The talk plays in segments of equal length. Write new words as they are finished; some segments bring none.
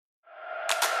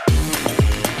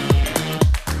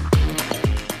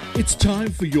It's time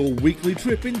for your weekly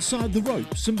trip inside the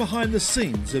ropes and behind the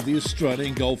scenes of the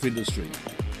Australian golf industry.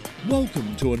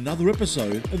 Welcome to another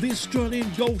episode of the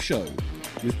Australian Golf Show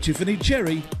with Tiffany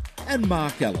Cherry and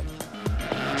Mark Allen.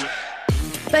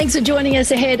 Thanks for joining us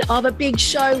ahead of a big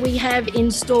show we have in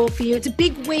store for you. It's a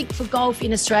big week for golf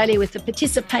in Australia with the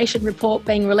participation report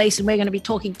being released, and we're going to be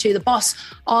talking to the boss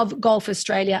of Golf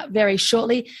Australia very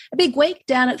shortly. A big week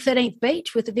down at 13th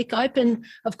Beach with the Vic Open.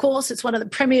 Of course, it's one of the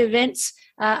premier events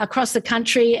across the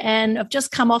country, and I've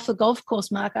just come off the golf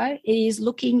course, Marco. It is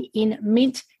looking in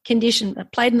mint condition. I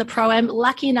played in the Pro-Am,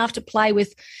 lucky enough to play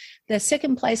with the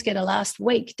second place getter last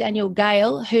week, Daniel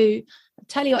Gale, who, I'll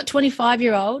tell you what,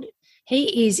 25-year-old,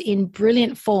 he is in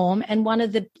brilliant form and one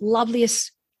of the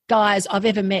loveliest guys I've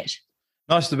ever met.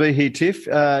 Nice to be here, Tiff.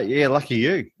 Yeah, lucky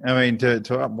you. I mean, to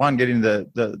get into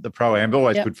the Pro-Am,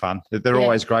 always good fun. They're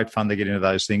always great fun to get into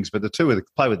those things. But the two,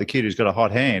 play with the kid who's got a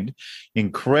hot hand,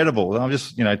 incredible. I'm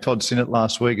just, Todd Sinnott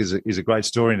last week is a great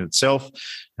story in itself.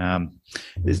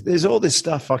 There's all this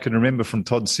stuff I can remember from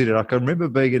Todd Sinnott. I can remember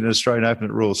being at an Australian Open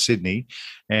at Royal Sydney,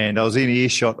 and I was in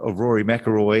earshot of Rory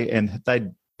McIlroy, and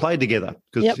they'd played together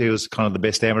because he was kind of the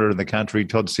best amateur in the country,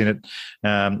 Todd Sinnott,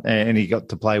 and he got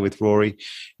to play with Rory.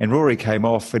 And Rory came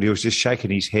off and he was just shaking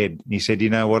his head. And he said,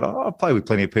 you know what, I've played with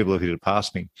plenty of people who've hit it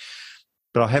past me,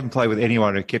 but I haven't played with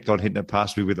anyone who kept on hitting it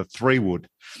past me with a 3-wood.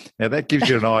 Now, that gives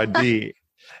you an idea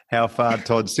how far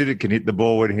Todd Sinnott can hit the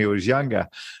ball when he was younger.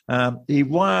 He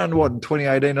won, in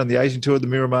 2018 on the Asian Tour, the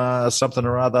Miramar, something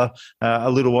or other,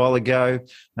 a little while ago.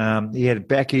 He had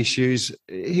back issues.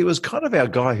 He was kind of our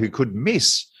guy who couldn't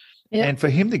miss. Yep. And for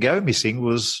him to go missing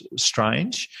was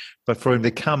strange, but for him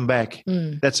to come back,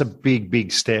 that's a big,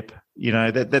 big step.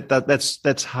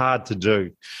 That's hard to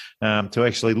do, to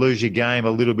actually lose your game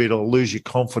a little bit or lose your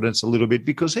confidence a little bit,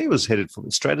 because he was headed for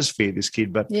the stratosphere, this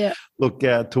kid. But look,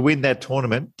 to win that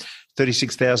tournament,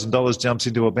 $36,000 jumps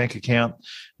into a bank account.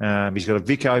 He's got a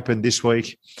Vic Open this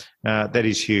week. That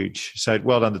is huge. So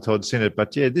well done to Todd Sinnott.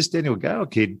 But, this Daniel Gale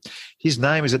kid, his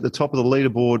name is at the top of the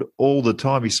leaderboard all the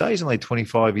time. You say he's only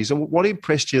 25 years old. What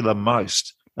impressed you the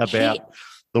most about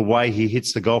the way he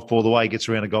hits the golf ball, the way he gets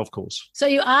around a golf course? So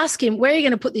you ask him, where are you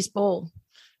going to put this ball?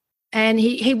 And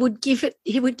he would give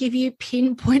you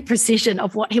pinpoint precision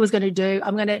of what he was going to do.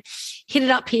 I'm going to hit it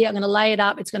up here. I'm going to lay it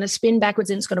up. It's going to spin backwards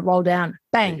and it's going to roll down.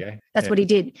 Bang. That's what he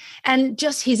did. And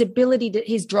just his ability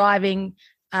his driving,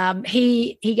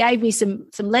 he gave me some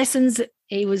lessons.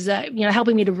 He was,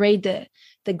 helping me to read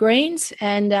the greens,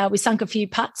 and we sunk a few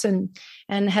putts and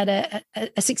had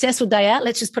a successful day out.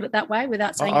 Let's just put it that way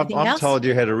without saying anything else. I'm told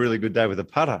you had a really good day with the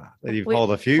putter, that you've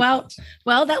holed a few putts.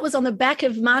 Well, that was on the back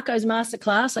of Marco's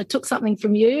masterclass. I took something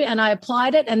from you and I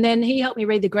applied it, and then he helped me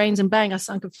read the greens, and bang, I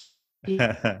sunk a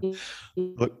few.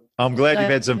 Look, I'm glad you've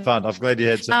had some fun. I'm glad you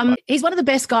had some fun. He's one of the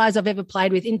best guys I've ever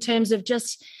played with in terms of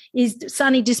just his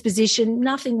sunny disposition.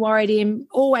 Nothing worried him,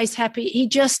 always happy. He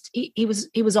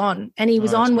was on, and he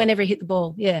was on whenever he hit the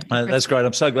ball. Yeah. That's great.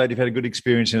 I'm so glad you've had a good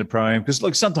experience in a Pro-Am, because,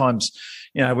 look, sometimes,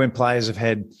 when players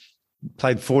have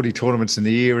played 40 tournaments in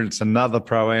the year and it's another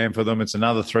Pro-Am for them, it's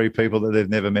another 3 people that they've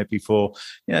never met before.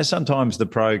 Sometimes the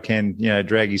pro can,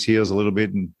 drag his heels a little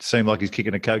bit and seem like he's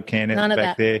kicking a Coke can out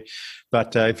back there.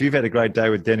 But if you've had a great day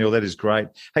with Daniel, that is great.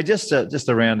 Hey, just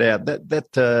to round out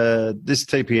this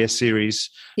TPS series,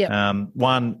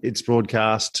 one, it's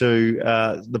broadcast, 2,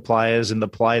 the players and the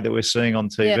play that we're seeing on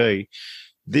TV. Yep.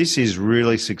 This is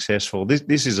really successful.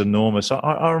 This is enormous.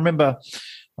 I remember,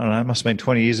 I don't know, it must have been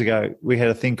 20 years ago, we had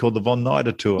a thing called the Von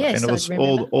Nida Tour. Yes, and it was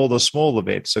all the smaller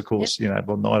vets. Of course,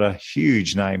 Von Nida,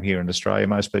 huge name here in Australia.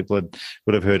 Most people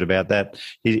would have heard about that,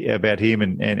 about him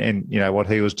and what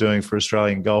he was doing for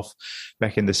Australian golf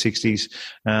back in the 60s.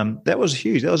 That was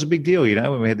huge. That was a big deal,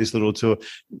 when we had this little tour.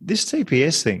 This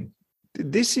TPS thing,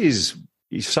 this is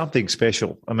something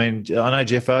special. I mean, I know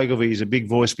Jeff Ogilvy is a big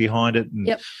voice behind it,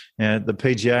 and the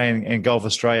PGA and Golf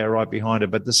Australia are right behind it.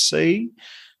 But to see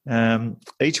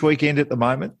each weekend at the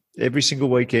moment, every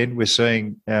single weekend, we're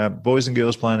seeing boys and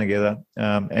girls playing together,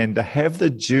 and to have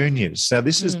the juniors. Now,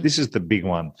 this is the big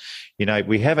one.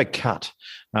 We have a cut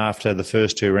after the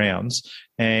first 2 rounds,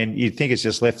 and you'd think it's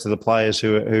just left to the players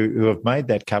who have made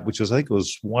that cut, which was, I think it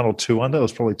was 1 or 2 under. It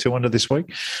was probably 2 under this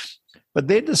week. But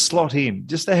then to slot in,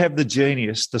 just to have the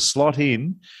genius to slot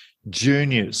in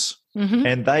juniors,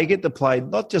 and they get to play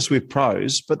not just with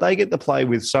pros, but they get to play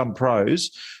with some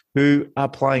pros who are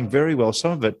playing very well,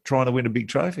 some of it trying to win a big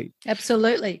trophy.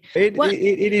 Absolutely. It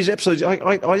is absolutely.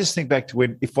 I just think back to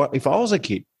when, if I was a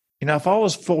kid, if I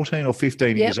was 14 or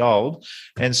 15 years old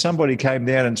and somebody came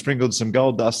down and sprinkled some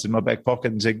gold dust in my back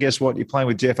pocket and said, guess what, you're playing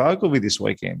with Jeff Ogilvy this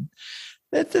weekend,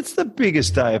 That's the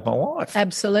biggest day of my life.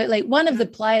 Absolutely. One of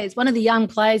the young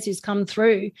players who's come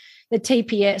through the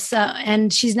TPS,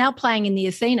 and she's now playing in the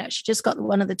Athena. She just got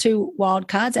one of the 2 wild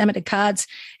cards, amateur cards,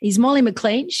 is Molly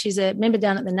McLean. She's a member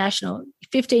down at the National,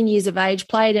 15 years of age,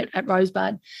 played at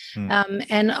Rosebud.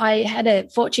 And I had a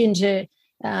fortune to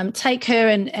take her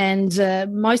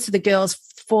and most of the girls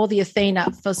for the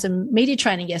Athena for some media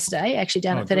training yesterday, actually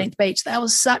down at 13th Beach. That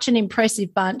was such an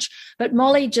impressive bunch. But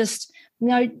Molly just,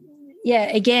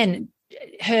 again,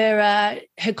 her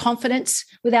confidence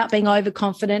without being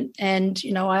overconfident. And,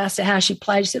 I asked her how she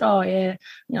played. She said, I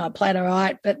played all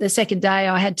right. But the second day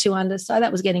I had 2 under, so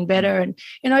that was getting better. And,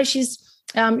 she's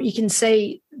you can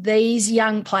see these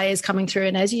young players coming through.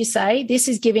 And as you say, this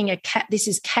is this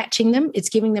is catching them. It's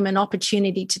giving them an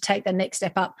opportunity to take the next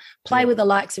step up, play with the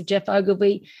likes of Jeff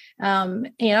Ogilvy, and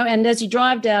as you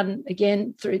drive down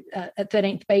again through at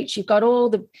 13th Beach, you've got all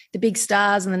the big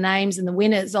stars and the names and the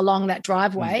winners along that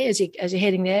driveway as you're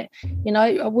heading there.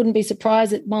 I wouldn't be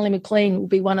surprised that Molly McLean will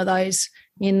be one of those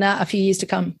in a few years to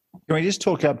come. Can we just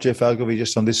talk up Jeff Ogilvy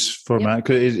just on this for a moment?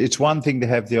 Because it's one thing to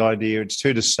have the idea. It's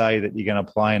 2 to say that you're going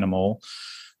to play in them all,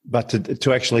 but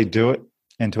to actually do it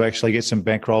and to actually get some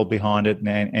bankroll behind it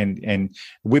and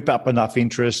whip up enough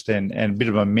interest and a bit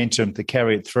of momentum to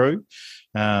carry it through.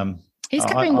 He's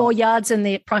covering more yards than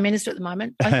the Prime Minister at the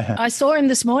moment. I saw him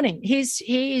this morning.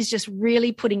 He is just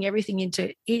really putting everything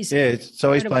into his. Yeah,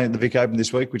 so he's playing at the Vic Open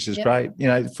this week, which is great.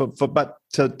 But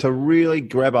to really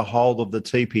grab a hold of the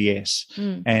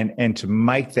TPS and to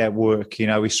make that work.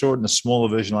 We saw it in the smaller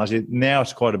version last year. Now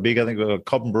it's quite a big. I think we've got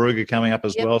Cobbenbrugge coming up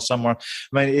as well somewhere.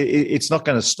 I mean, it's not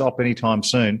going to stop anytime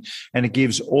soon, and it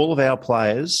gives all of our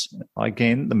players,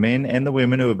 again, the men and the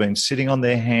women who have been sitting on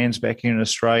their hands back here in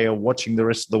Australia, watching the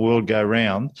rest of the world go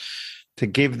round, to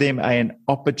give them an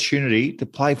opportunity to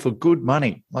play for good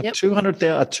money, like a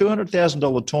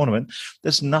 $200,000 tournament.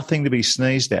 That's nothing to be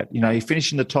sneezed at. You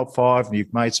finish in the top 5 and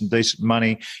you've made some decent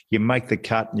money. You make the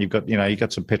cut and you've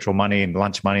got some petrol money and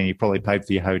lunch money and you probably paid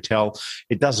for your hotel.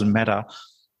 It doesn't matter.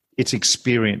 It's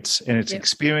experience, and it's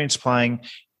experience playing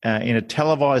in a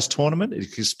televised tournament.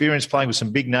 It's experience playing with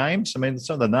some big names. I mean,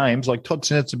 some of the names, like Todd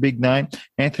Sinnott's a big name.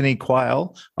 Anthony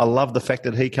Quayle, I love the fact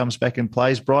that he comes back and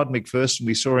plays. Bryden McPherson,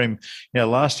 we saw him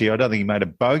last year. I don't think he made a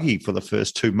bogey for the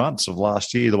first 2 months of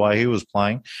last year, the way he was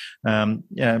playing.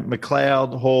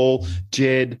 McLeod, Hall,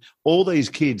 Jed, all these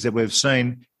kids that we've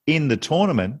seen in the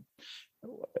tournament,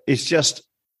 it's just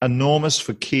enormous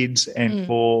for kids and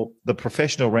for the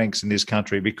professional ranks in this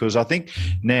country, because I think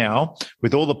now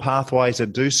with all the pathways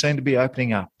that do seem to be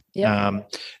opening up, there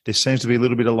seems to be a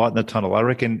little bit of light in the tunnel. I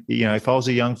reckon, if I was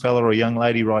a young fella or a young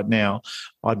lady right now,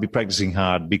 I'd be practicing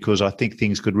hard, because I think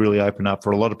things could really open up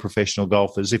for a lot of professional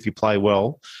golfers if you play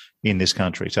well in this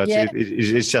country. So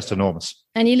it's just enormous.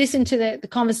 And you listen to the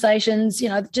conversations,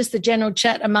 just the general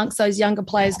chat amongst those younger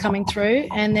players coming through,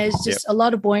 and there's just a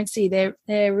lot of buoyancy. They're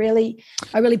really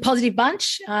a really positive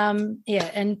bunch,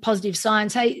 and positive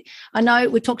signs. Hey, I know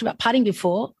we've talked about putting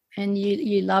before, and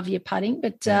you love your putting,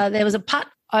 but there was a putt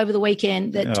over the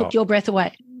weekend that took your breath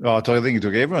away. Oh, I think it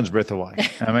took everyone's breath away.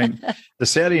 I mean, the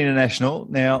Saudi International.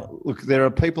 Now, look, there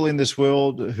are people in this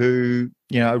world who,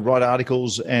 write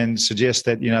articles and suggest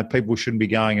that, people shouldn't be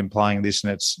going and playing this,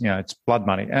 and it's blood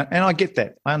money. And I get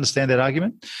that. I understand that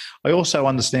argument. I also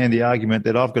understand the argument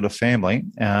that I've got a family,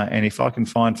 and if I can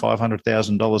find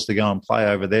 $500,000 to go and play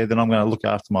over there, then I'm going to look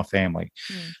after my family.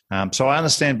 So I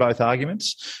understand both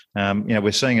arguments.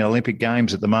 We're seeing Olympic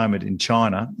Games at the moment in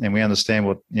China, and we understand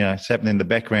what, is happening in the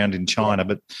background in China,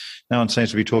 but no one seems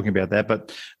to be talking about that.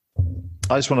 But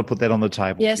I just want to put that on the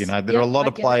table. Yes. There are a lot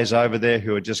of players over there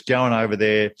who are just going over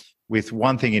there with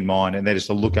one thing in mind, and that is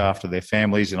to look after their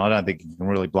families, and I don't think you can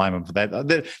really blame them for that.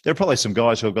 There are probably some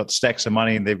guys who have got stacks of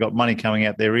money and they've got money coming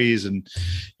out their ears, and,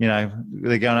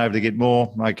 they're going over to get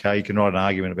more. Okay, you can write an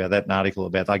argument about that, an article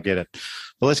about that. I get it.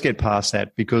 But let's get past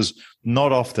that, because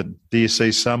not often do you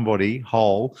see somebody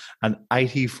hole an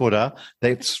 80-footer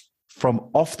that's from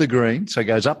off the green, so it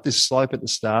goes up this slope at the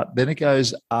start, then it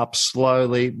goes up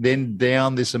slowly, then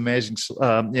down this amazing,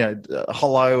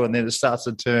 hollow, and then it starts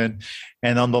to turn,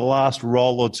 and on the last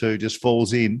roll or two just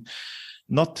falls in,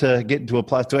 not to get into a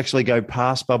place to actually go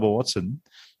past Bubba Watson.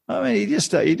 I mean,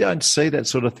 you don't see that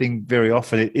sort of thing very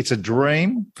often. It's a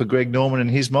dream for Greg Norman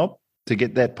and his mob to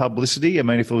get that publicity. I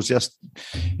mean, if it was just,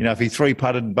 if he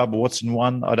 3-putted and Bubba Watson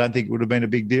won, I don't think it would have been a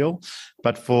big deal.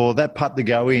 But for that putt to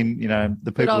go in,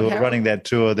 the people who are running that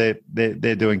tour, they're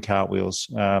doing cartwheels.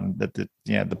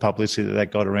 The publicity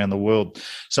that got around the world.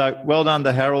 So well done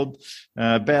to Harold.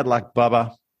 Bad luck,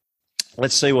 Bubba.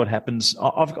 Let's see what happens.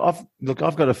 I've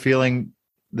got a feeling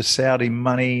the Saudi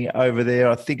money over there,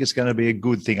 I think it's going to be a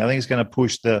good thing. I think it's going to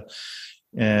push the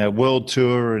World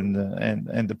Tour and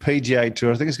the PGA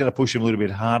Tour. I think it's going to push them a little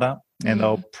bit harder, and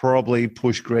they'll probably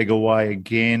push Greg away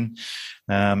again,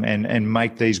 and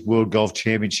make these World Golf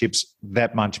Championships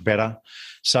that much better.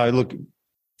 So look,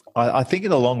 I think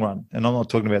in the long run, and I'm not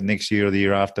talking about next year or the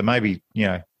year after, maybe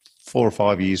 4 or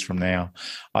 5 years from now,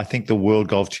 I think the World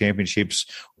Golf Championships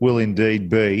will indeed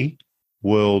be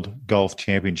World Golf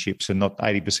Championships, and not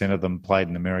 80% of them played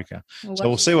in America. So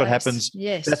we'll see what happens.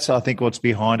 Yes. That's, I think, what's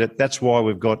behind it. That's why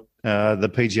we've got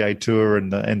the PGA Tour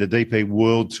and the DP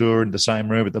World Tour in the same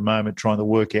room at the moment, trying to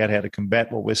work out how to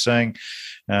combat what we're seeing.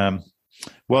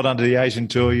 Well done to the Asian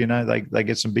Tour. They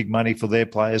get some big money for their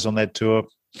players on that tour.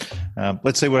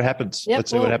 Let's see what happens. Yep,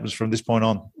 Let's see what happens from this point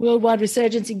on. Worldwide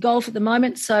resurgence in golf at the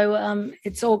moment, so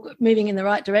it's all moving in the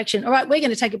right direction. All right, we're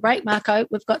going to take a break, Marco.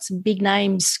 We've got some big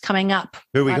names coming up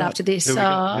after this,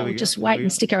 so just wait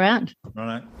and stick around.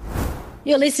 Right.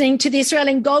 You're listening to the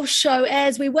Australian Golf Show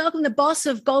as we welcome the boss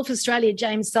of Golf Australia,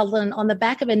 James Sutherland, on the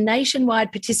back of a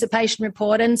nationwide participation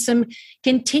report and some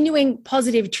continuing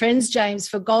positive trends, James,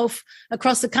 for golf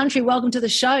across the country. Welcome to the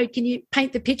show. Can you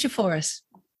paint the picture for us?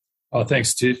 Oh,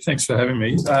 thanks, Tiff. Thanks for having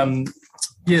me.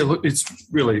 Look, it's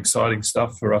really exciting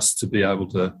stuff for us to be able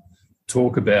to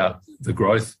talk about the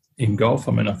growth in golf.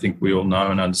 I mean, I think we all know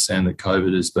and understand that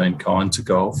COVID has been kind to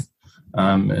golf,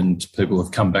 and people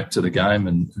have come back to the game,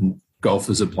 and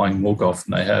golfers are playing more golf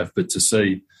than they have. But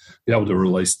be able to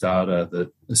release data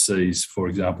that sees, for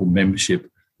example, membership,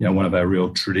 one of our real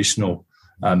traditional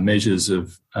measures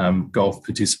of golf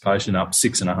participation up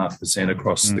 6.5%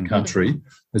 across the country.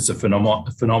 It's a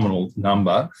phenomenal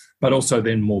number, but also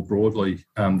then more broadly,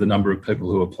 the number of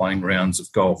people who are playing rounds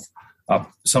of golf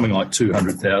up something like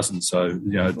 200,000. So,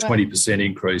 20%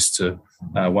 increase to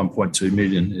 1.2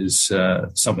 million is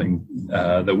something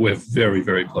that we're very,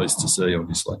 very pleased to see,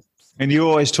 obviously. And you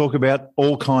always talk about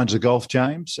all kinds of golf,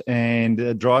 James,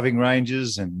 and driving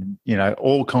ranges and,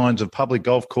 all kinds of public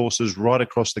golf courses right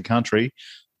across the country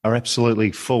are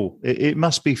absolutely full. It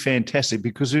must be fantastic,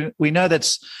 because we know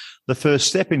that's the first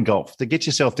step in golf, to get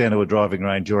yourself down to a driving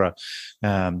range or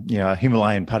a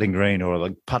Himalayan putting green or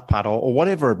a putt or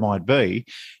whatever it might be,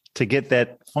 to get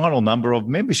that final number of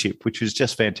membership, which is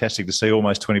just fantastic to see,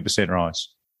 almost 20% rise.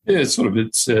 Yeah,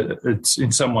 it's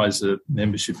in some ways the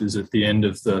membership is at the end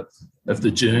of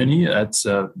the journey. It's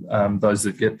those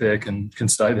that get there can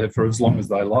stay there for as long as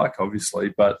they like, obviously.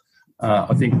 But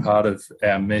I think part of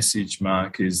our message,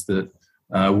 Mark, is that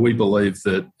we believe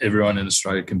that everyone in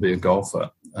Australia can be a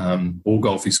golfer. All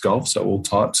golf is golf, so all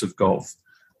types of golf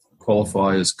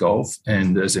qualify as golf,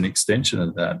 and as an extension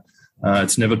of that,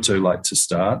 it's never too late to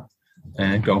start.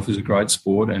 And golf is a great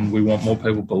sport, and we want more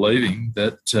people believing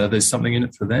that there's something in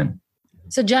it for them.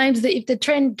 So, James, if the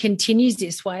trend continues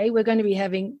this way, we're going to be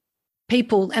having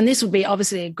people, and this would be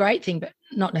obviously a great thing, but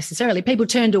not necessarily, people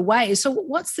turned away. So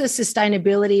what's the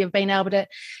sustainability of being able to,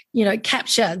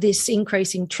 capture this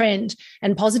increasing trend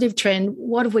and positive trend?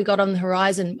 What have we got on the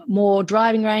horizon? More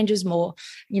driving ranges, more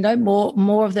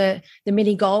of the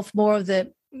mini golf, more of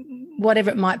the whatever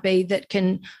it might be that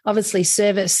can obviously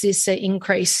service this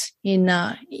increase in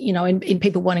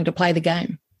people wanting to play the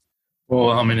game?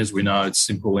 Well, I mean, as we know, it's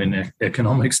simple in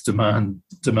economics. Demand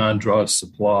drives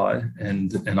supply,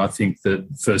 and I think that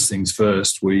first things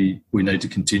first, we need to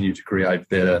continue to create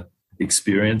better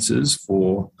experiences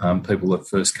for people that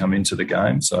first come into the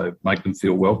game. So make them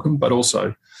feel welcome, but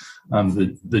also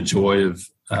the joy of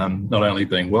not only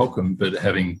being welcome, but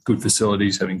having good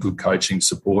facilities, having good coaching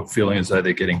support, feeling as though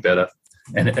they're getting better,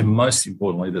 and most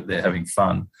importantly, that they're having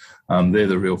fun. They're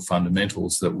the real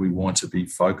fundamentals that we want to be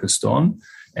focused on.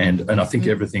 And I think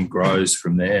everything grows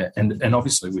from there. And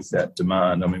obviously with that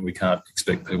demand, I mean, we can't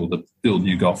expect people to build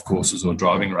new golf courses or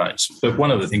driving ranges. But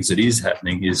one of the things that is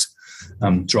happening is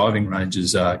driving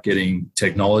ranges are getting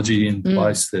technology in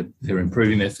place, that they're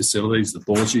improving their facilities, the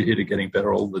balls you hit are getting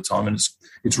better all the time, and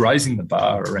it's raising the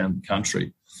bar around the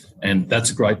country. And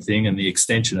that's a great thing. And the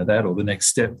extension of that, or the next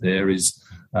step there, is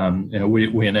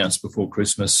we announced before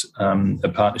Christmas a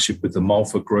partnership with the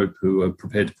Malfa Group, who are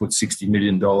prepared to put $60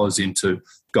 million into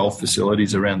golf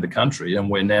facilities around the country. And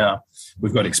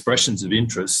we've got expressions of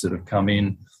interest that have come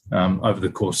in over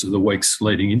the course of the weeks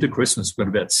leading into Christmas. We've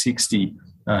got about 60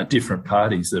 different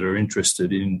parties that are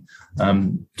interested in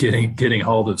getting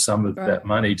hold of some of that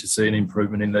money to see an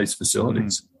improvement in these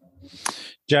facilities.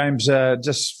 James,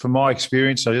 just from my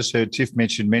experience, I just heard Tiff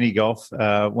mention mini golf.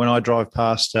 When I drive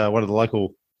past one of the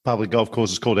local public golf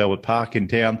course is called Albert Park in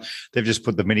town. They've just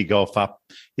put the mini golf up.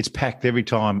 It's packed every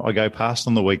time I go past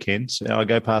on the weekends. I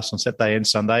go past on Saturday and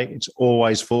Sunday. It's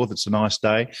always full if it's a nice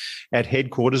day. At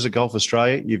headquarters of Golf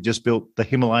Australia, you've just built the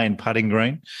Himalayan putting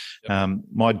green. Yep.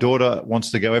 My daughter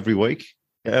wants to go every week.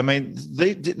 I mean,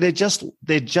 they're just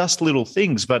little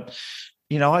things, but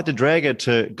I had to drag her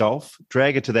to golf,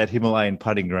 drag her to that Himalayan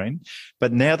putting green.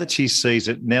 But now that she sees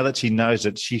it, now that she knows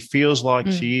it, she feels like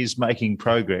she is making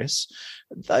progress.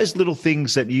 Those little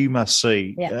things that you must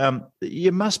see,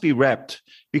 you must be rapt,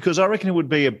 because I reckon it would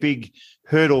be a big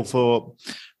hurdle for,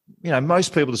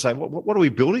 most people to say, what are we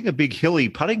building? A big hilly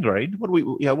putting green? What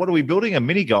are we building? A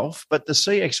mini golf? But to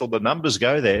see the numbers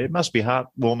go there, it must be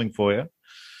heartwarming for you.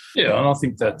 Yeah, and I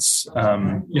think that's,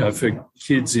 for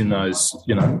kids in those,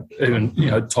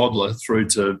 even, toddler through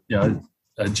to,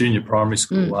 a junior primary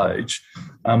school age,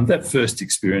 that first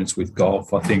experience with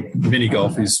golf, I think mini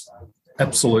golf is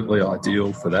absolutely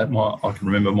ideal for that. I can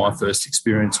remember my first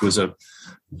experience was a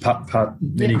putt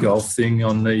mini golf thing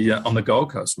on the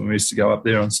Gold Coast when we used to go up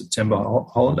there on September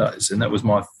holidays, and that was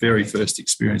my very first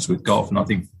experience with golf. And I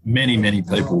think many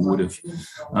people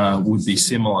would be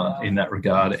similar in that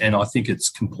regard. And I think it's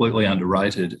completely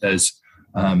underrated as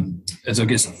I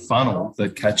guess a funnel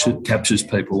that captures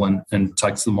people and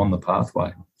takes them on the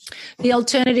pathway. The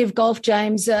alternative golf,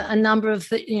 James, a number of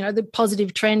the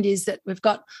positive trend is that we've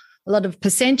got a lot of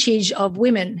percentage of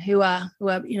women who are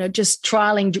just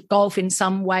trialling golf in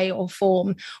some way or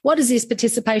form. What does this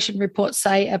participation report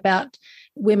say about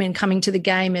women coming to the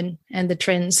game and the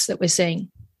trends that we're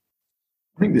seeing?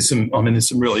 I think there's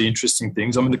some really interesting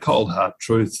things. I mean, the cold hard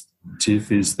truth,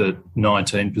 Tiff, is that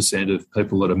 19% of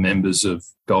people that are members of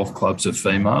golf clubs are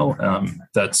female.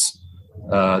 That's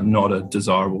not a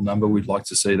desirable number. We'd like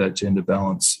to see that gender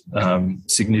balance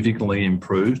significantly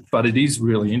improved. But it is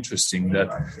really interesting that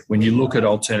when you look at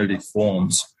alternative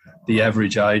forms, the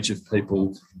average age of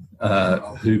people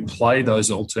who play those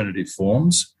alternative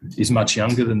forms is much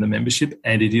younger than the membership,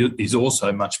 and it is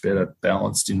also much better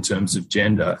balanced in terms of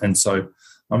gender. And so,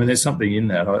 there's something in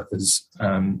that. As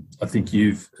I think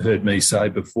you've heard me say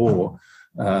before,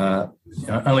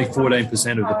 only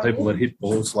 14% of the people that hit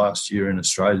balls last year in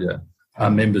Australia are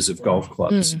members of golf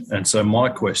clubs. And so my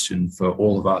question for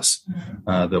all of us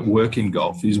that work in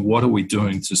golf is, what are we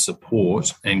doing to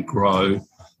support and grow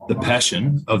the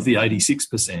passion of the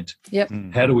 86%? Yep.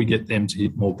 How do we get them to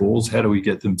hit more balls? How do we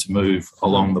get them to move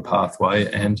along the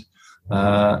pathway? And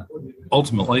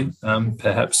ultimately,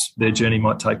 perhaps their journey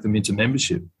might take them into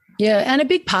membership. Yeah, and a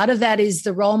big part of that is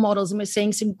the role models, and we're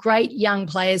seeing some great young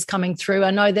players coming through. I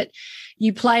know that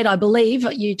you played, I believe,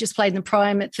 you just played in the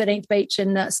Pro-Am at 13th Beach,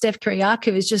 and Steph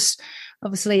Kyriakou has just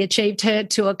obviously achieved her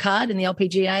tour card in the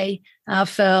LPGA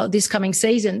for this coming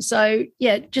season. So,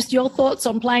 yeah, just your thoughts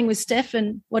on playing with Steph,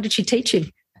 and what did she teach you?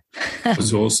 It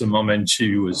was awesome.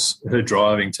 Her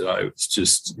driving today was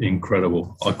just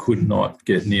incredible. I could not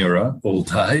get near her all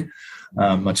day,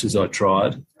 much as I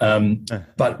tried.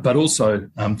 But also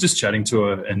just chatting to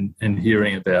her and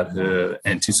hearing about her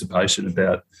anticipation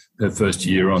about her first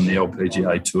year on the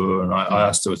LPGA tour. And I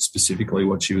asked her specifically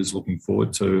what she was looking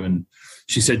forward to. And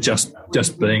she said just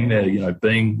being there,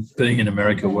 being in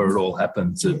America where it all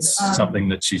happens, it's something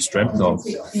that she's dreamt of.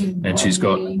 And she's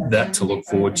got that to look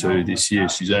forward to this year.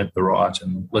 She's earned the right.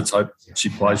 And let's hope she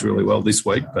plays really well this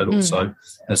week, but also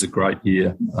has a great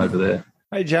year over there.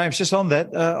 Hey, James, just on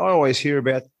that, I always hear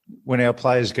about when our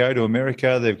players go to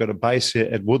America, they've got a base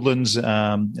at Woodlands,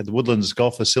 at the Woodlands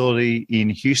Golf Facility in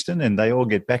Houston, and they all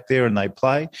get back there and they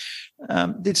play.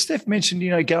 Did Steph mention,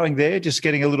 going there, just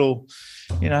getting a little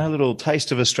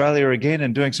taste of Australia again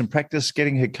and doing some practice,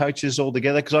 getting her coaches all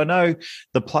together? Because I know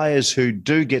the players who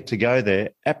do get to go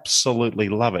there absolutely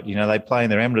love it. They play in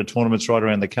their amateur tournaments right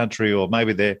around the country, or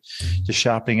maybe they're just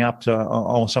sharpening up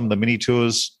on some of the mini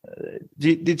tours.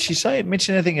 Did she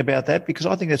mention anything about that? Because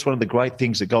I think that's one of the great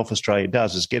things that Golf Australia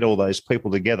does, is get all those people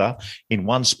together in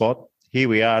one spot. Here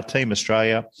we are, Team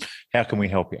Australia. How can we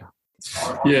help you?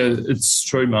 Yeah, it's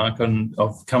true, Mark. And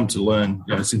I've come to learn,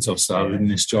 since I've started in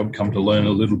this job, come to learn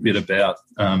a little bit about,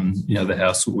 the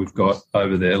house that we've got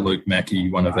over there. Luke Mackey,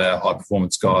 one of our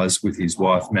high-performance guys with his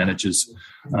wife, manages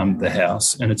the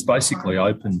house. And it's basically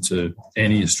open to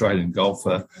any Australian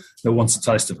golfer that wants a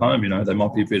taste of home. They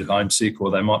might be a bit homesick, or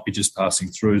they might be just passing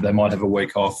through. They might have a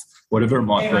week off, whatever it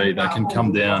might be. They can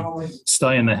come down,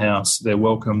 stay in the house. They're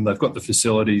welcome. They've got the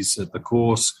facilities at the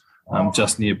course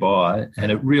just nearby,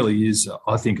 and it really is,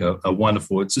 I think, a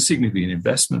wonderful, it's a significant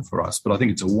investment for us, but I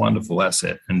think it's a wonderful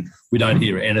asset, and we don't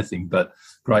hear anything but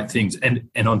great things. And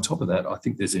on top of that, I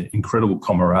think there's an incredible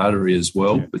camaraderie as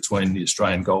well between the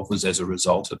Australian golfers as a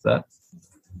result of that.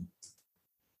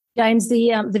 James,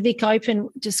 the Vic Open,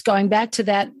 just going back to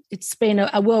that, it's been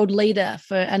a world leader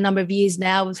for a number of years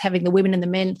now, was having the women and the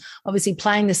men obviously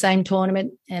playing the same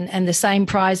tournament and the same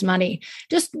prize money.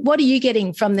 Just what are you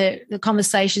getting from the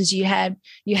conversations you have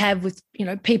with, you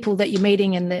know, people that you're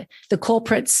meeting and the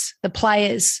corporates, the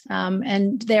players,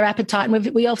 and their appetite?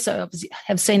 And we also obviously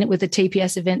have seen it with the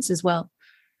TPS events as well.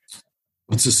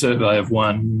 It's a survey of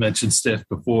one. You mentioned Steph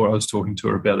before. I was talking to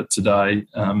her about it today,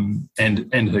 and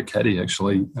her caddy,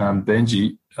 actually,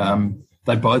 Benji.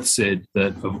 They both said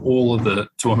that of all of the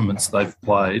tournaments they've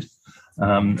played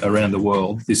around the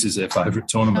world, this is their favourite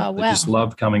tournament. Oh, wow. They just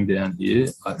love coming down here.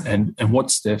 And what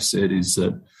Steph said is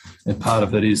that part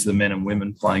of it is the men and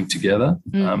women playing together,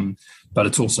 but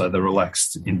it's also the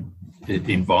relaxed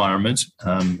environment.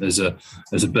 As a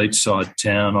beachside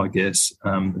town, I guess,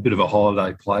 a bit of a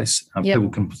holiday place. People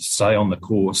can stay on the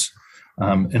course,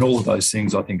 and all of those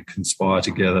things I think conspire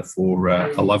together for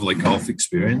a lovely golf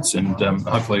experience and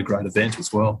hopefully a great event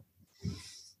as well.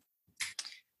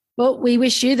 Well, we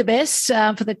wish you the best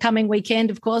for the coming weekend,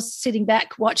 of course, sitting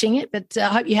back watching it. But I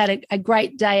hope you had a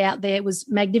great day out there. It was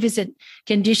magnificent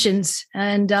conditions,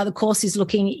 and the course is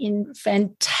looking in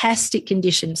fantastic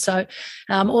condition. So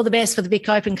all the best for the Vic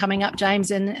Open coming up, James,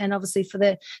 and obviously for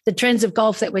the trends of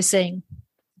golf that we're seeing.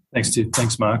 Thanks, Tiff.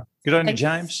 Thanks, Mark. Good on you,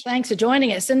 James. Thanks for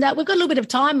joining us. And we've got a little bit of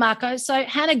time, Marco. So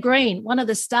Hannah Green, one of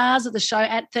the stars of the show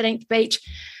at 13th Beach,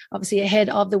 obviously ahead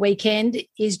of the weekend,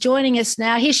 is joining us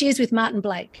now. Here she is with Martin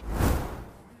Blake.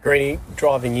 Greenie,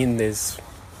 driving in, there's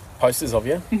posters of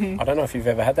you. Mm-hmm. I don't know if you've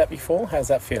ever had that before. How's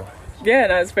that feel? Yeah,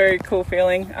 no, it's a very cool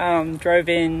feeling. Drove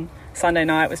in Sunday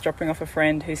night, was dropping off a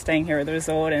friend who's staying here at the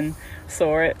resort and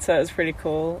saw it, so it was pretty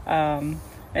cool.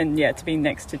 And yeah, to be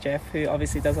next to Jeff, who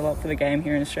obviously does a lot for the game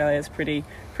here in Australia, is pretty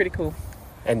cool.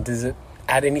 And does it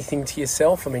add anything to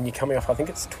yourself? I mean, you're coming off, I think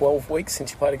it's 12 weeks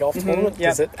since you played a golf tournament. Yep.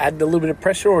 Does it add a little bit of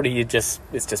pressure, or it's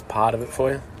just part of it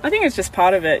for you? I think it's just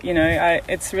part of it. You know,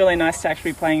 it's really nice to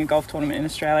actually be playing a golf tournament in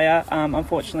Australia.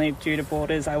 Unfortunately, due to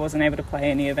borders, I wasn't able to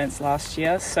play any events last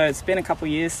year. So it's been a couple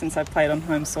of years since I've played on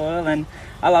home soil, and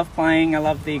I love playing. I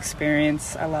love the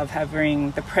experience. I love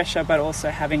having the pressure, but also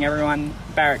having everyone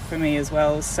barrack for me as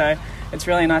well. So it's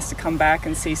really nice to come back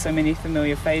and see so many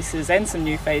familiar faces and some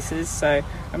new faces. So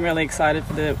I'm really excited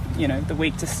for the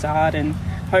week to start, and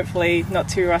hopefully not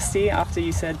too rusty after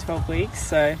you said 12 weeks.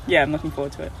 So yeah, I'm looking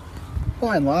forward to it.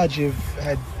 By and large, you've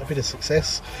had a bit of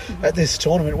success at this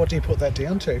tournament. What do you put that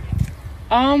down to?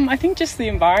 I think just the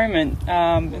environment.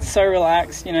 It's so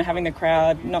relaxed, having the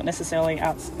crowd, not necessarily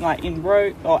in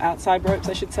rope or outside ropes,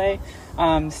 I should say.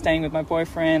 Staying with my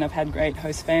boyfriend. I've had great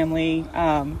host family.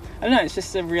 I don't know, it's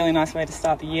just a really nice way to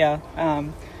start the year.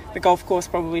 The golf course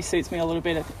probably suits me a little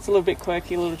bit. It's a little bit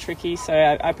quirky, a little tricky,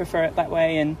 so I prefer it that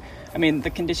way. And I mean,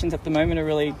 the conditions at the moment are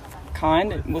really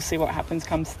kind. We'll see what happens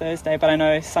comes Thursday, but I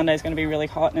know Sunday's going to be really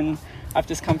hot, and I've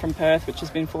just come from Perth, which has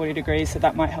been 40 degrees, so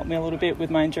that might help me a little bit with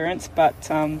my endurance. But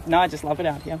no, I just love it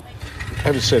out here.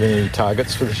 Have you set any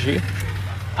targets for this year?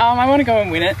 I want to go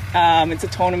and win it. It's a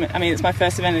tournament. I mean, it's my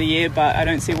first event of the year, but I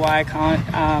don't see why I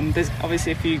can't. There's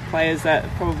obviously a few players that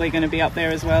are probably going to be up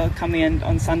there as well come the end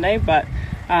on Sunday, but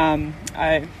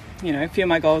a few of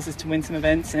my goals is to win some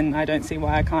events, and I don't see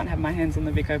why I can't have my hands on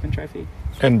the Vic Open trophy.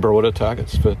 And broader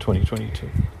targets for 2022?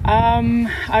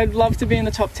 I'd love to be in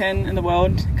the top 10 in the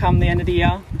world come the end of the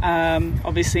year.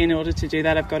 Obviously, in order to do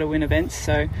that, I've got to win events,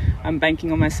 so I'm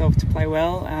banking on myself to play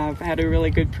well. I've had a really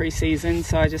good pre-season,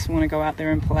 so I just want to go out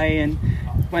there and play. And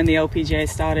when the LPGA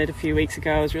started a few weeks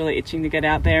ago, I was really itching to get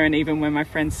out there, and even when my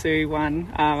friend Sue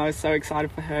won, I was so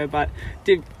excited for her, but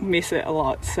did miss it a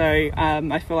lot. So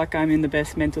I feel like I'm in the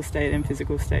best mental state and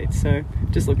physical state, so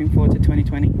just looking forward to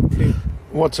 2022.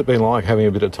 What's it been like having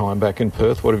a bit of time back in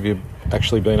Perth? What have you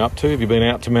actually been up to? Have you been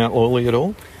out to Mount Lawley at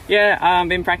all? Yeah, I've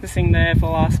been practicing there for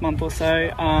the last month or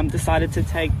so. Decided to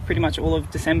take pretty much all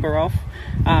of December off.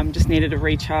 Just needed a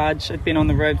recharge. I'd been on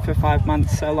the road for 5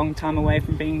 months, so a long time away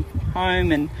from being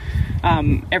home. And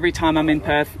every time I'm in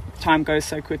Perth, time goes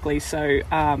so quickly. So,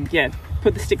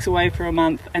 put the sticks away for a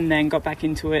month and then got back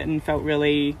into it and felt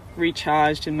really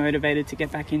recharged and motivated to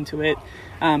get back into it.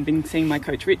 Been seeing my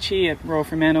coach Richie at Royal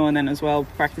Fremantle, and then as well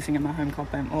practicing at my home club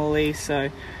Mount Lawley.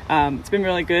 So it's been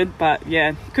really good, but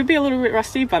yeah, could be a little bit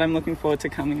rusty, but I'm looking forward to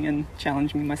coming and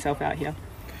challenging myself out here.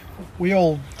 We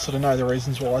all sort of know the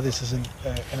reasons why this isn't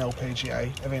an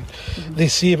LPGA event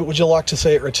this year, but would you like to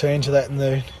see it return to that in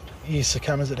the years to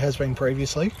come as it has been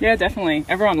previously? Yeah, definitely.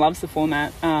 Everyone loves the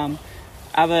format.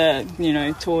 other,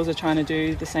 tours are trying to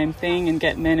do the same thing and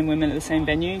get men and women at the same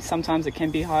venue. Sometimes it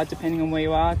can be hard depending on where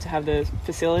you are to have the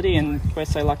facility, and we're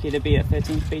so lucky to be at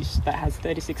 13th Beach that has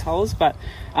 36 holes. But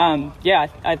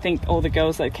I think all the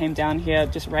girls that came down here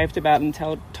just raved about and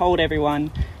told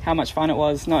everyone how much fun it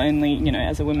was, not only,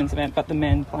 as a women's event, but the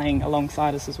men playing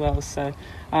alongside us as well. So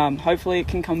hopefully it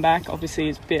can come back. Obviously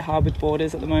it's a bit hard with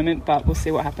borders at the moment, but we'll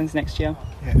see what happens next year.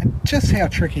 Yeah. Just how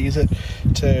tricky is it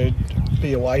to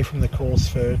be away from the course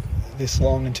for this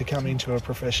long and to come into a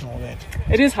professional event?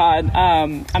 It is hard.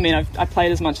 I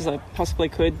played as much as I possibly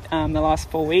could the last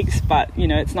 4 weeks, but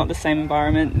it's not the same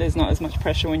environment. There's not as much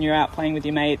pressure when you're out playing with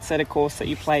your mates at a course that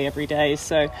you play every day.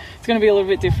 So it's going to be a little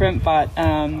bit different, but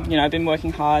I've been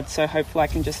working hard, so hopefully I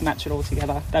can just match it all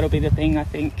together. That'll be the thing, I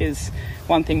think, is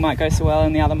one thing might go so well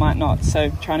and the other might not.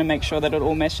 So trying to make sure that it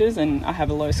all meshes and I have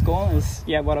a low score is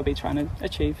what I'll be trying to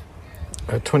achieve.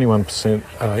 A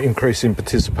 21% increase in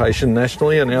participation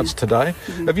nationally announced today.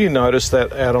 Mm-hmm. Have you noticed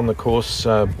that out on the course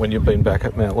when you've been back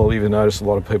at Mount Lawley? You've noticed a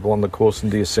lot of people on the course,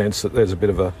 and do you sense that there's a bit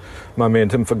of a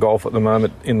momentum for golf at the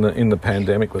moment in the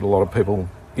pandemic with a lot of people?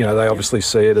 They obviously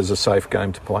see it as a safe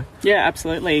game to play. Yeah,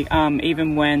 absolutely.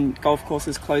 Even when golf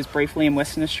courses closed briefly in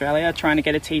Western Australia, trying to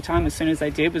get a tee time as soon as they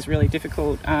did was really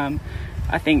difficult.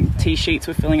 I think tee sheets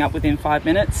were filling up within 5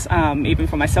 minutes. Even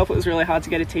for myself, it was really hard to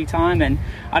get a tee time, and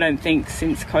I don't think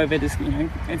since COVID,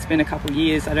 it's been a couple of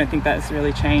years, I don't think that's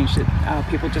really changed.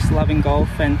 People just loving golf,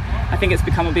 and I think it's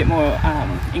become a bit more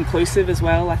inclusive as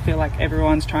well. I feel like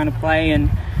everyone's trying to play, and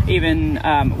even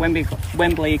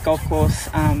Wembley Golf Course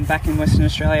back in Western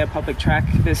Australia, public track,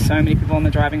 there's so many people on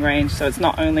the driving range, so it's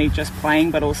not only just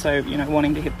playing but also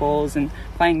wanting to hit balls and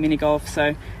playing mini golf.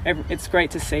 So it's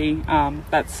great to see.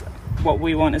 That's what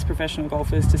we want as professional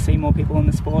golfers, to see more people in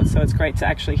the sport. So it's great to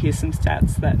actually hear some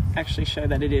stats that actually show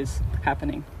that it is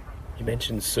happening. You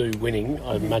mentioned Sue winning.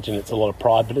 I imagine it's a lot of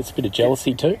pride, but it's a bit of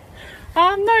jealousy too.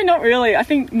 No, not really. I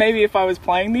think maybe if I was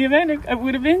playing the event, it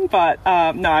would have been. But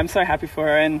no, I'm so happy for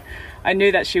her, and I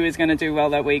knew that she was going to do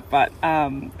well that week. But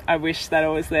I wish that I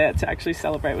was there to actually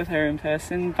celebrate with her in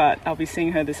person. But I'll be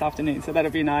seeing her this afternoon, so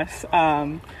that'll be nice.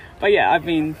 But yeah,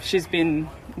 she's been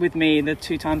with me the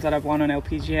 2 times that I've won on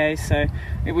LPGA, so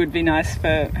it would be nice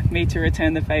for me to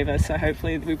return the favour. So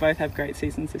hopefully we both have great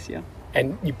seasons this year.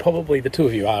 And the two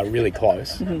of you are really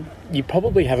close. Mm-hmm. You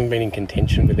probably haven't been in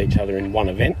contention with each other in one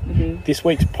event. Mm-hmm. This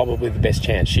week's probably the best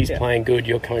chance. She's playing good,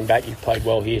 you're coming back, you've played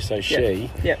well here, so she.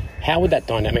 Yep. How would that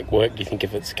dynamic work, do you think,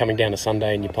 if it's coming down to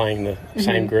Sunday and you're playing the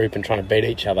same group and trying to beat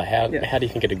each other? How do you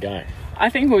think it'd go? I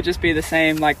think we'll just be the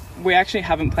same. Like, we actually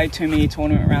haven't played too many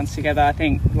tournament rounds together. I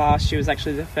think last year was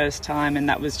actually the first time, and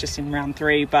that was just in round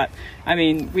 3. But,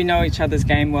 we know each other's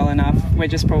game well enough. We're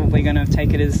just probably going to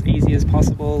take it as easy as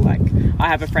possible. Like, I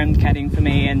have a friend caddying for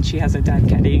me, and she has her dad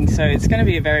caddying. So it's going to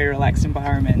be a very relaxed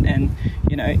environment. And,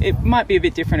 it might be a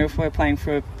bit different if we're playing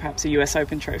for perhaps a US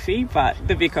Open trophy, but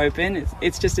the Vic Open,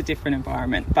 it's just a different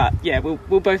environment. But, yeah,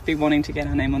 we'll both be wanting to get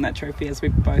our name on that trophy, as we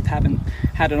both haven't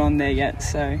had it on there yet.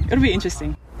 So it'll be interesting.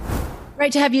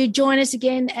 Great to have you join us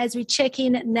again as we check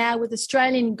in now with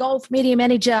Australian Golf Media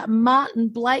Manager Martin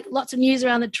Blake. Lots of news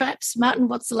around the traps. Martin,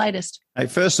 what's the latest? Hey,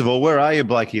 first of all, where are you,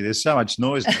 Blakey? There's so much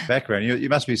noise in the background. You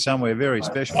must be somewhere very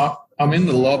special. I'm in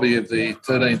the lobby of the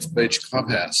 13th Beach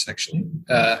Clubhouse, actually,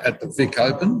 at the Vic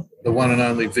Open, the one and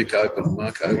only Vic Open,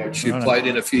 Marco, which you played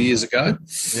in a few years ago.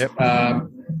 Yep.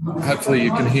 Hopefully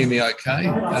you can hear me okay.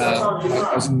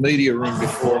 I was in the media room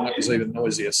before, and that was even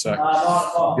noisier, so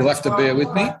you'll have to bear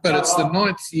with me. But it's the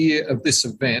 9th year of this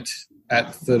event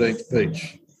at 13th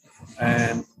Beach.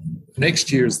 And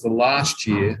next year is the last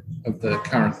year of the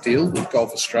current deal with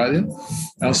Golf Australia.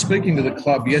 I was speaking to the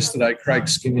club yesterday, Craig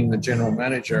Skimming, the general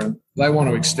manager, and they want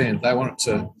to extend. They want it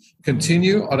to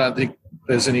continue. I don't think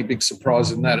there's any big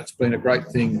surprise in that. It's been a great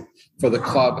thing for the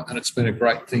club, and it's been a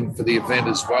great thing for the event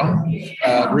as well.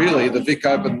 Really, the Vic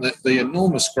Open, the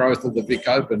enormous growth of the Vic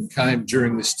Open came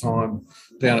during this time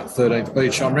down at 13th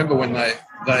Beach. I remember when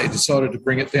they decided to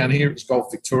bring it down here. It was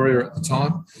Golf Victoria at the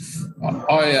time.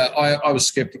 I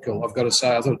was sceptical, I've got to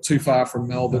say. I thought too far from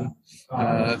Melbourne,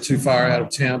 too far out of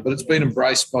town, but it's been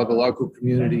embraced by the local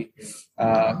community.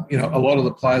 A lot of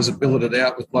the players have billeted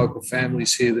out with local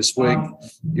families here this week.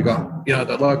 You've got,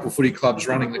 the local footy clubs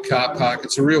running the car park.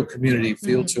 It's a real community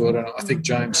feel to it, and I think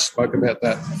James spoke about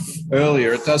that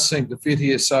earlier. It does seem to fit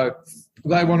here, so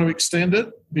they want to extend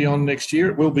it beyond next year.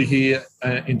 It will be here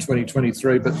in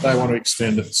 2023, but they want to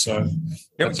extend it. So,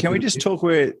 can we just talk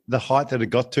where the height that it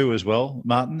got to as well,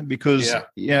 Martin? Because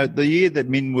the year that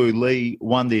Min Woo Lee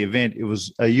won the event, it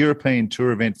was a European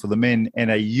Tour event for the men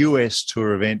and a US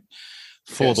Tour event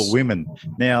for the women.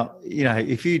 Now,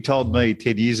 if you told me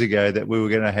 10 years ago that we were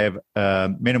going to have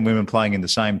men and women playing in the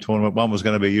same tournament, one was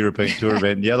going to be a European Tour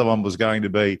event and the other one was going to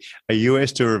be a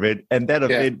US Tour event, and that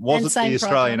event wasn't the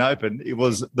Australian Open, it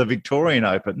was the Victorian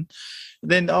Open,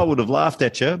 then I would have laughed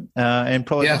at you and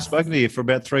probably not spoken to you for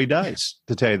about 3 days,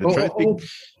 to tell you the truth.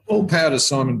 All power to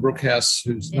Simon Brookhouse,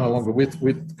 who's no longer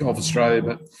with Golf Australia,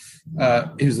 but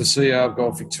he was the CEO of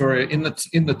Golf Victoria. In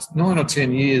the 9 or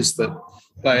 10 years that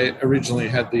they originally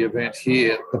had the event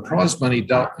here, the prize money,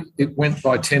 it went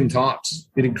by 10 times.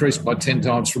 It increased by 10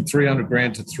 times from 300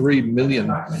 grand to 3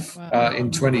 million in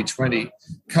 2020.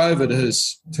 COVID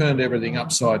has turned everything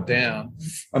upside down.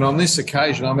 And on this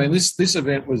occasion, I mean, this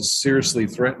event was seriously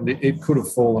threatened. It could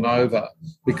have fallen over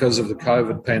because of the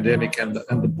COVID pandemic and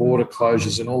the border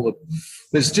closures and all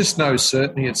there's just no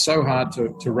certainty. It's so hard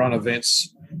to run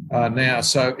events now.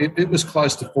 So it was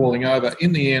close to falling over.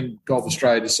 In the end, Golf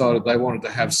Australia decided they wanted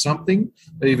to have something,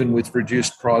 even with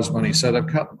reduced prize money. So they've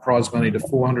cut the prize money to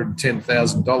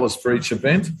 $410,000 for each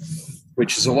event,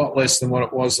 which is a lot less than what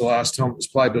it was the last time it was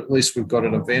played, but at least we've got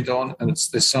an event on, and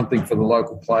there's something for the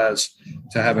local players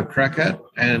to have a crack at.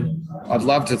 And I'd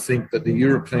love to think that the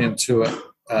European Tour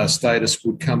status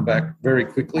would come back very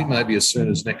quickly, maybe as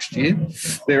soon as next year.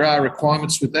 There are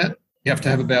requirements with that. You have to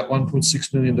have about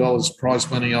 $1.6 million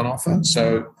prize money on offer.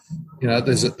 So,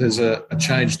 there's a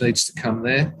change needs to come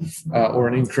there, or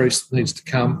an increase that needs to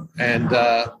come. And,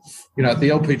 the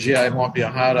LPGA might be a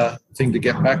harder thing to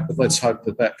get back, but let's hope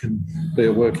that can be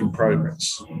a work in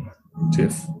progress.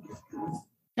 Tiff.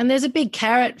 And there's a big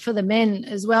carrot for the men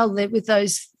as well, with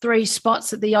those 3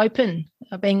 spots at the Open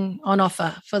being on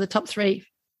offer for the top 3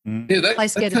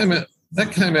 place getters.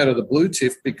 That came out of the blue,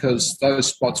 Tiff, because those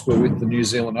spots were with the New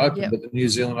Zealand Open, but the New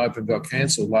Zealand Open got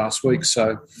cancelled last week.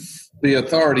 So the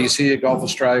authorities here, Golf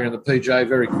Australia and the PGA,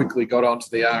 very quickly got onto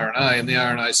the R&A, and the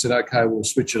R&A said, OK, we'll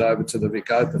switch it over to the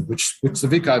Vic Open, which the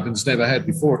Vic Open's never had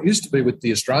before. It used to be with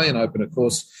the Australian Open, of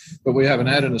course, but we haven't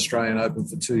had an Australian Open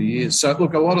for 2 years. So,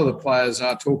 look, a lot of the players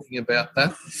are talking about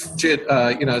that. Jed,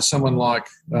 someone like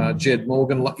Jed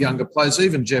Morgan, younger players,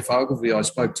 even Jeff Ogilvy I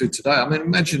spoke to today. I mean,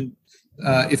 imagine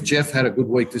if Jeff had a good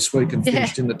week this week and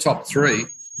finished in the top 3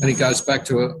 and he goes back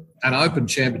to an Open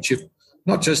Championship,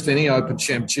 not just any Open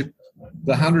Championship,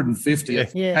 the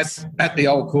 150th at the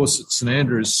old course at St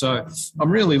Andrews. So I'm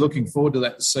really looking forward to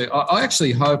that to see. I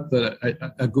actually hope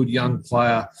that a good young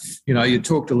player, you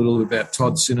talked a little bit about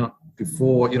Todd Sinnott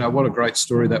before, what a great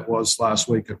story that was last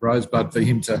week at Rosebud for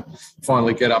him to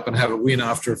finally get up and have a win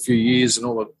after a few years and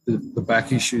all the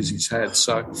back issues he's had.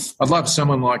 So I'd love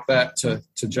someone like that to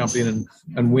jump in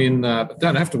and win, but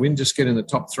don't have to win, just get in the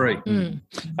top 3.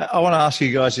 I want to ask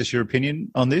you guys just your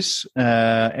opinion on this.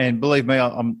 And believe me,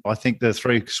 I think the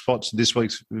 3 spots this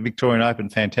week's Victorian Open,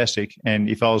 fantastic. And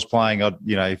if I was playing,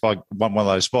 if I won one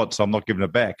of those spots, I'm not giving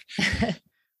it back.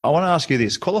 I want to ask you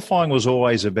this. Qualifying was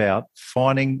always about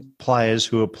finding players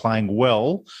who are playing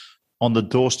well on the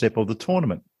doorstep of the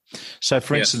tournament. So,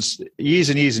 for instance,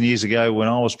 years and years and years ago when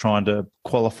I was trying to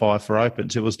qualify for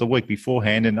Opens, it was the week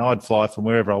beforehand and I'd fly from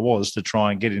wherever I was to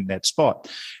try and get in that spot.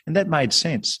 And that made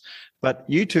sense. But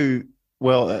you two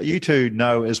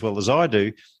know as well as I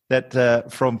do that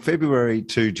from February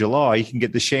to July, you can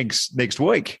get the shanks next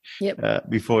week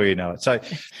before you know it. So,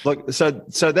 look, so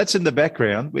that's in the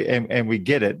background, and we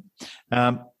get it.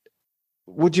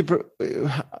 Would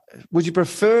you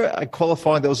prefer a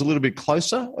qualifying that was a little bit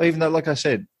closer, even though, like I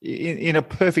said, in a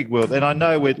perfect world, and I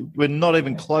know we're not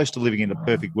even close to living in a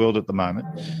perfect world at the moment,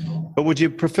 but would you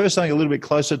prefer something a little bit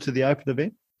closer to the Open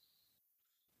event?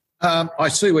 I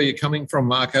see where you're coming from,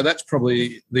 Marco. That's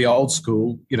probably the old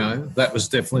school. That was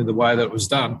definitely the way that it was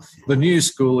done. The new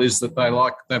school is that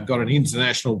they've got an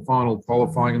international final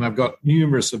qualifying, and they've got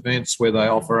numerous events where they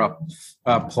offer up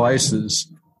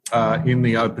places in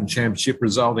the Open Championship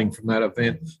resulting from that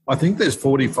event. I think there's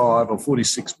 45 or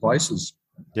 46 places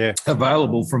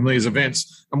available from these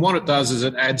events. And what it does is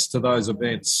it adds to those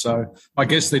events. So I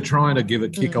guess they're trying to give a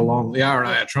kick along. The R&A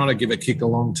are trying to give a kick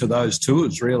along to those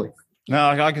tours, really. No,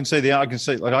 I can see I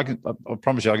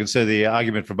promise you, I can see the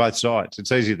argument from both sides.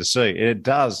 It's easy to see. It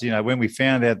does. When we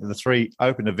found out that the 3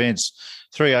 Open events,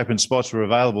 3 open spots were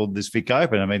available in this Vic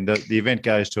Open, I mean, the event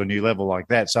goes to a new level like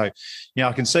that. So,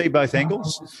 I can see both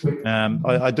angles.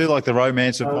 I do like the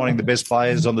romance of finding the best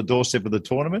players on the doorstep of the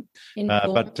tournament.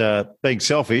 But being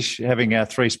selfish, having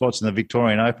 3 spots in the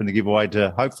Victorian Open to give away to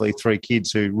hopefully 3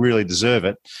 kids who really deserve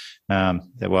it,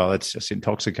 that's just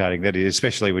intoxicating. That is,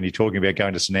 especially when you're talking about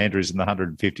going to St Andrews in the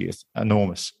 150th.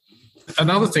 Enormous.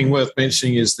 Another thing worth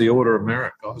mentioning is the Order of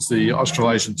Merit, guys, the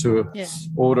Australasian Tour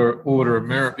Order of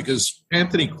Merit, because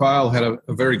Anthony Quayle had a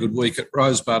very good week at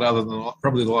Rosebud, other than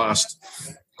probably the last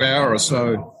hour or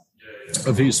so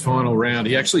of his final round.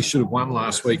 He actually should have won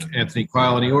last week, Anthony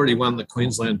Quayle, and he already won the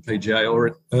Queensland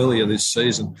PGA earlier this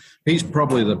season. He's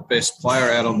probably the best player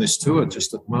out on this tour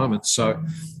just at the moment. So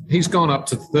he's gone up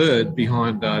to third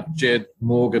behind Jed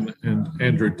Morgan and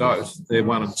Andrew Doth. They're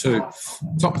 1 and 2.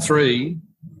 Top three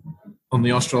on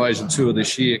the Australasian Tour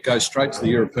this year go straight to the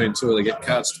European Tour. They get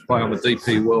cards to play on the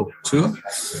DP World Tour,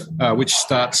 which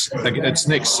starts, it's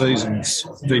next season's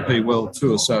DP World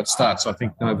Tour. So it starts, I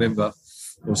think, November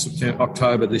or September,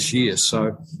 October this year.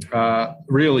 So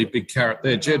really big carrot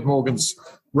there. Jed Morgan's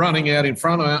running out in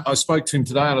front. I spoke to him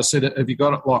today and I said, have you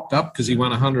got it locked up? Because he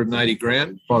won 180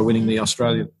 grand by winning the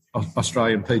Australian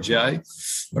PGA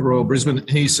at Royal Brisbane.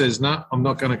 He says, no, I'm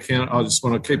not going to count it. I just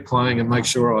want to keep playing and make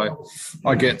sure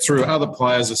I get through. Other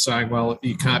players are saying, well,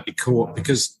 you can't be caught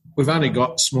because we've only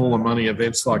got smaller money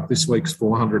events like this week's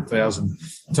 400,000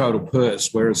 total purse,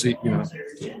 whereas he's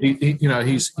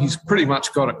pretty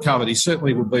much got it covered. He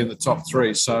certainly will be in the top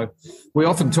three. So we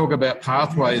often talk about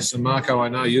pathways, and Marco, I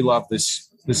know you love this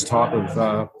type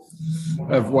of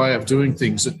way of doing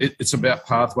things. It's about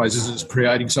pathways. It's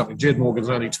creating something. Jed Morgan's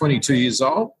only 22 years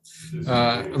old.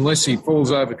 Unless he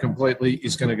falls over completely,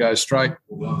 he's going to go straight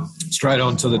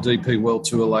on to the DP World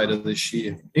Tour later this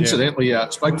year. Incidentally,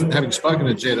 having spoken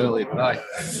to Jed earlier today,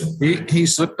 he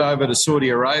slipped over to Saudi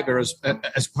Arabia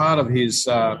as part of his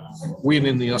win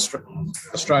in the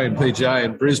Australian PGA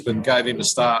in Brisbane, gave him a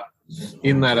start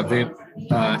in that event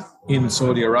in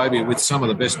Saudi Arabia with some of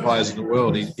the best players in the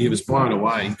world. He was blown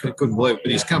away. He couldn't believe it.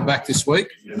 But he's come back this week.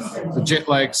 The jet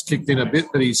lag's kicked in a bit,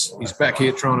 but he's back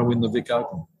here trying to win the Vic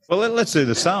Open. Well, let's do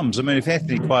the sums. I mean, if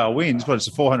Anthony Quayle wins, it's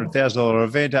a $400,000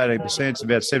 event, 18%, it's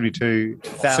about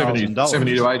 $72,000.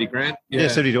 70 to 80 grand. Yeah,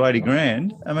 70 to 80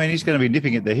 grand. I mean, he's going to be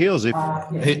nipping at the heels if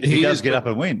he does get up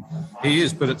and win. He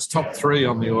is, but it's top three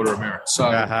on the Order of Merit. So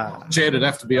Jed would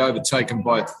have to be overtaken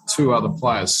by two other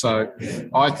players. So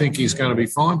I think he's going to be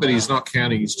fine, but he's not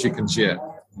counting his chickens yet.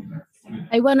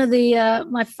 Hey, one of the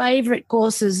my favourite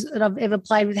courses that I've ever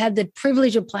played with, had the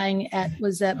privilege of playing at,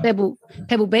 was Pebble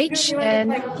Beach,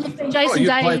 and Jason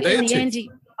Day in the end.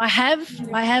 I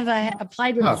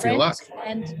played with a friend,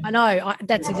 and I know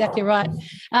that's exactly right.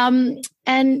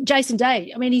 And Jason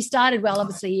Day, I mean, he started well.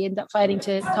 Obviously, he ended up fading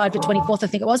to tied for 24th, I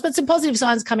think it was, but some positive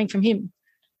signs coming from him.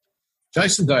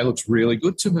 Jason Day looks really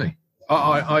good to me.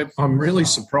 I'm really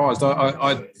surprised.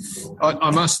 I'll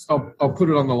put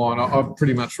it on the line. I've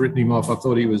pretty much written him off. I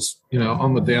thought he was,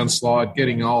 on the downslide,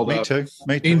 getting older. Me too.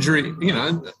 Injury,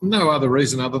 no other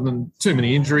reason other than too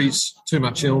many injuries, too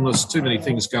much illness, too many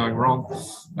things going wrong.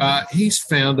 He's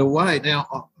found a way.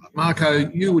 Now, Marco,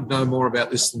 you would know more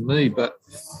about this than me, but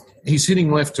he's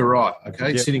hitting left to right,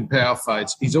 okay? He's hitting power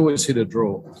fades. He's always hit a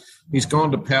draw. He's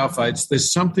gone to power fades.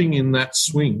 There's something in that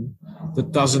swing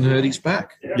that doesn't hurt his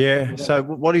back. Yeah, so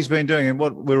what he's been doing and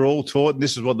what we're all taught, and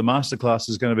this is what the masterclass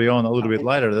is going to be on a little bit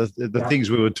later, the things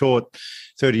we were taught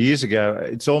 30 years ago,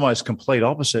 it's almost complete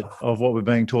opposite of what we're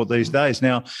being taught these days.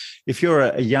 Now, if you're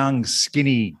a young,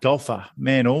 skinny golfer,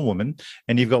 man or woman,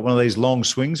 and you've got one of these long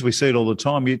swings, we see it all the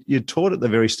time, you're taught at the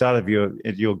very start of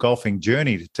your golfing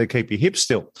journey to keep your hips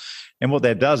still. And what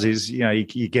that does is,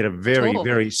 you get a very,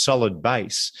 very solid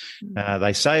base.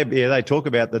 They talk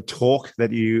about the torque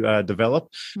that you develop,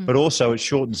 but also it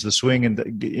shortens the swing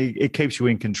and it keeps you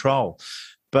in control.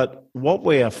 But what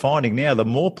we are finding now, the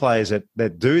more players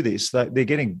that do this, they're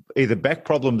getting either back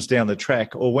problems down the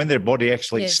track, or when their body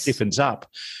actually stiffens up,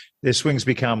 their swings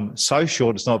become so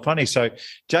short it's not funny. So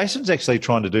Jason's actually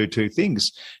trying to do two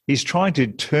things. He's trying to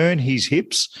turn his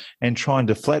hips and trying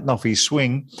to flatten off his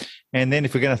swing. And then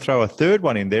if we're going to throw a third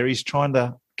one in there, he's trying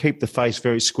to keep the face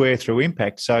very square through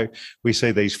impact. So we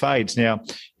see these fades. Now,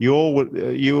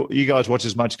 you guys watch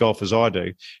as much golf as I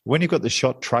do. When you've got the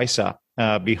shot tracer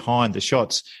behind the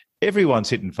shots, everyone's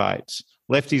hitting fades.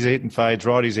 Lefties are hitting fades,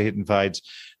 righties are hitting fades,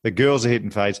 the girls are hitting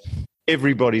fades.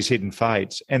 Everybody's hitting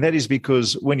fades. And that is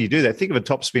because when you do that, think of a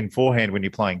topspin forehand when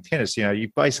you're playing tennis.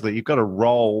 You've got to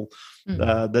roll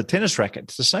the tennis racket.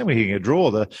 It's the same with hitting a draw.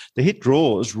 The hit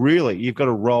draws, really, you've got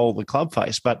to roll the club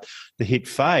face. But the hit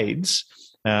fades,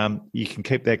 you can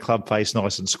keep that club face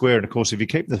nice and square. And, of course, if you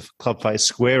keep the club face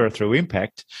squarer through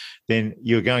impact, then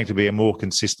you're going to be a more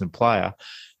consistent player.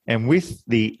 And with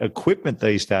the equipment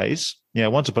these days,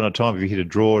 once upon a time, if you hit a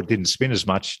draw, it didn't spin as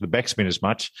much, the backspin as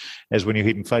much as when you're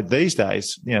hitting fade. These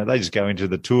days, they just go into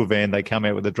the tour van, they come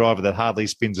out with a driver that hardly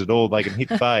spins at all. They can hit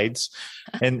fades,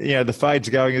 and, the fade's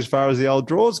going as far as the old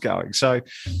draw's going. So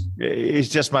it's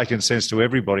just making sense to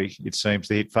everybody, it seems,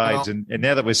 to hit fades. And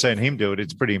now that we're seeing him do it,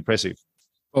 it's pretty impressive.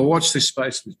 Well, watch this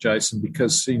space with Jason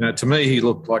because, to me, he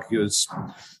looked like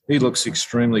he looks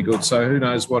extremely good. So who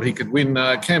knows what he could win.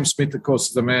 Cam Smith, of course,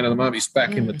 is the man of the moment. He's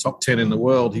back in the top 10 in the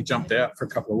world. He jumped out for a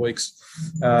couple of weeks,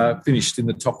 finished in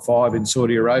the top 5 in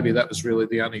Saudi Arabia. That was really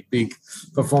the only big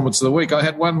performance of the week. I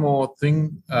had one more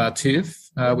thing, Tiff,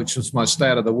 which was my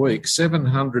stat of the week.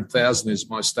 700,000 is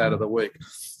my stat of the week.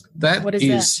 That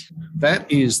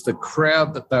is the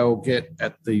crowd that they will get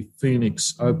at the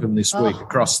Phoenix Open this week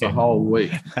across the whole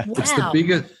week. Wow.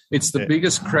 It's the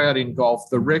biggest crowd in golf.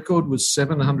 The record was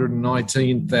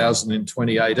 719,000 in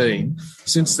 2018.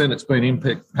 Since then, it's been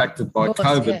impacted by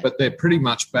COVID, but they're pretty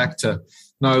much back to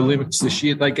no limits this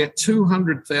year. They get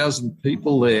 200,000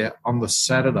 people there on the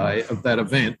Saturday of that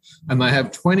event, and they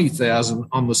have 20,000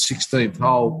 on the 16th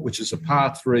hole, which is a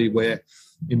par 3 where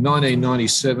in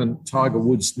 1997, Tiger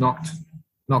Woods knocked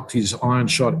his iron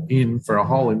shot in for a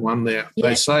hole-in-one there. Yeah.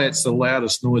 They say it's the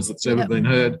loudest noise that's ever been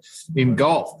heard in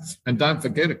golf. And don't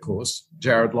forget, of course,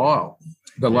 Jared Lyle,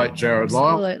 the late Jared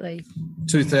Lyle. Absolutely.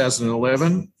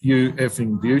 2011, you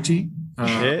effing beauty.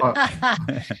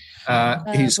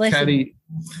 His caddy.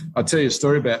 I'll tell you a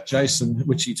story about Jason,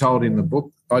 which he told in the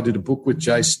book. I did a book with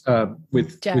Jason,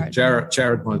 with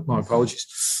Jared. My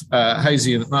apologies. Mark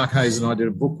Hayes and I did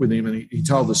a book with him, and he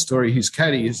told the story. His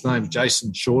caddy, his name's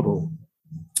Jason Shortall,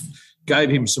 gave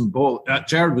him some ball.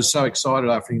 Jared was so excited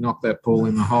after he knocked that ball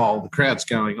in the hole. The crowd's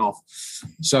going off.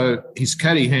 So his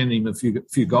caddy handed him a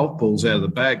few golf balls out of the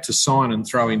bag to sign and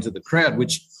throw into the crowd,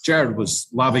 which Jared was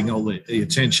loving all the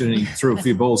attention, and he threw a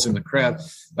few balls in the crowd.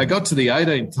 They got to the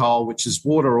 18th hole, which is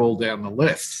water all down the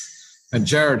left, and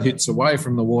Jared hits away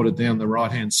from the water down the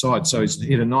right-hand side. So he's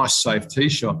hit a nice, safe tee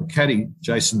shot. The caddy,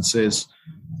 Jason, says,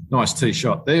 nice tee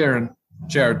shot there, and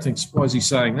Jared thinks, why is he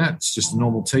saying that? It's just a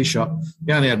normal tee shot.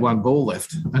 He only had one ball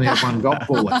left. Only had one golf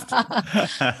ball left.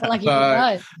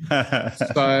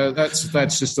 So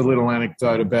that's just a little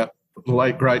anecdote about the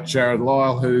late, great Jared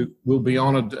Lyle, who will be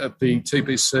honoured at the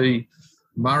TPC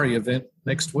Murray event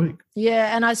next week.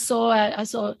 Yeah, and I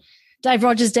saw Dave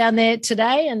Rogers down there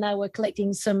today, and they were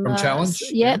collecting some from Challenge.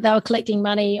 They were collecting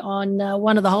money on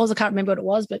one of the holes. I can't remember what it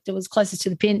was, but it was closest to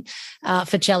the pin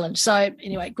for Challenge. So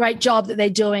anyway, great job that they're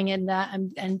doing,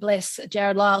 and bless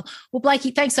Jared Lyle. Well,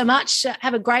 Blakey, thanks so much.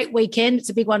 Have a great weekend. It's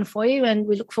a big one for you, and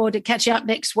we look forward to catching up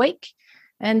next week.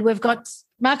 And we've got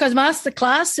Marco's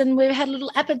masterclass, and we've had a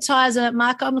little appetizer.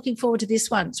 Marco, I'm looking forward to this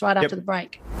one. It's right after the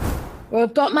break.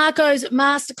 We've got Marco's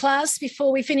masterclass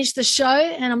before we finish the show,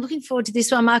 and I'm looking forward to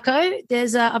this one, Marco.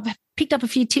 I've picked up a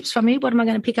few tips from you. What am I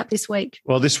going to pick up this week?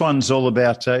 Well, this one's all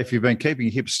about if you've been keeping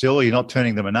your hips still, or you're not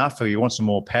turning them enough, or you want some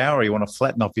more power, or you want to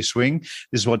flatten off your swing.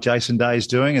 This is what Jason Day is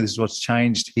doing, and this is what's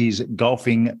changed his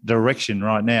golfing direction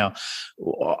right now.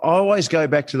 I always go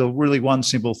back to the really one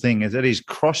simple thing, and that is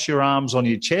cross your arms on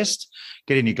your chest,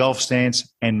 get in your golf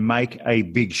stance, and make a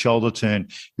big shoulder turn.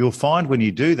 You'll find when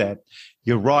you do that,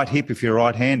 your right hip, if you're a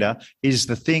right-hander, is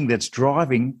the thing that's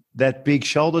driving that big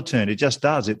shoulder turn. It just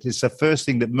does. It's the first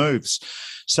thing that moves.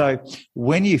 So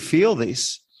when you feel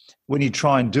this, when you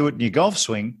try and do it in your golf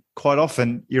swing, quite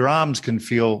often your arms can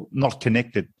feel not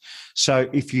connected. So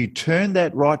if you turn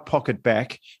that right pocket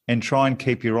back and try and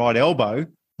keep your right elbow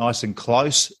nice and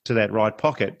close to that right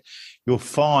pocket, you'll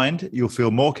find you'll feel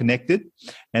more connected,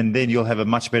 and then you'll have a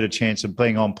much better chance of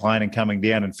being on plane and coming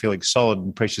down and feeling solid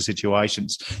in pressure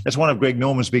situations. That's one of Greg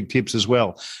Norman's big tips as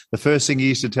well. The first thing he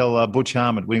used to tell Butch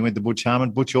Harmon when he went to Butch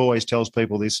Harmon, Butch always tells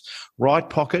people this: right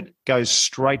pocket goes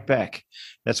straight back.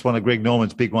 That's one of Greg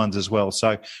Norman's big ones as well.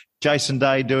 So Jason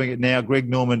Day doing it now, Greg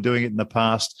Norman doing it in the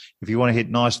past. If you want to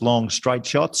hit nice, long, straight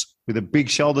shots with a big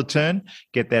shoulder turn,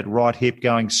 get that right hip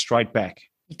going straight back.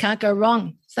 You can't go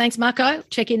wrong. Thanks, Marco.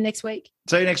 Check in next week.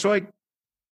 See you next week.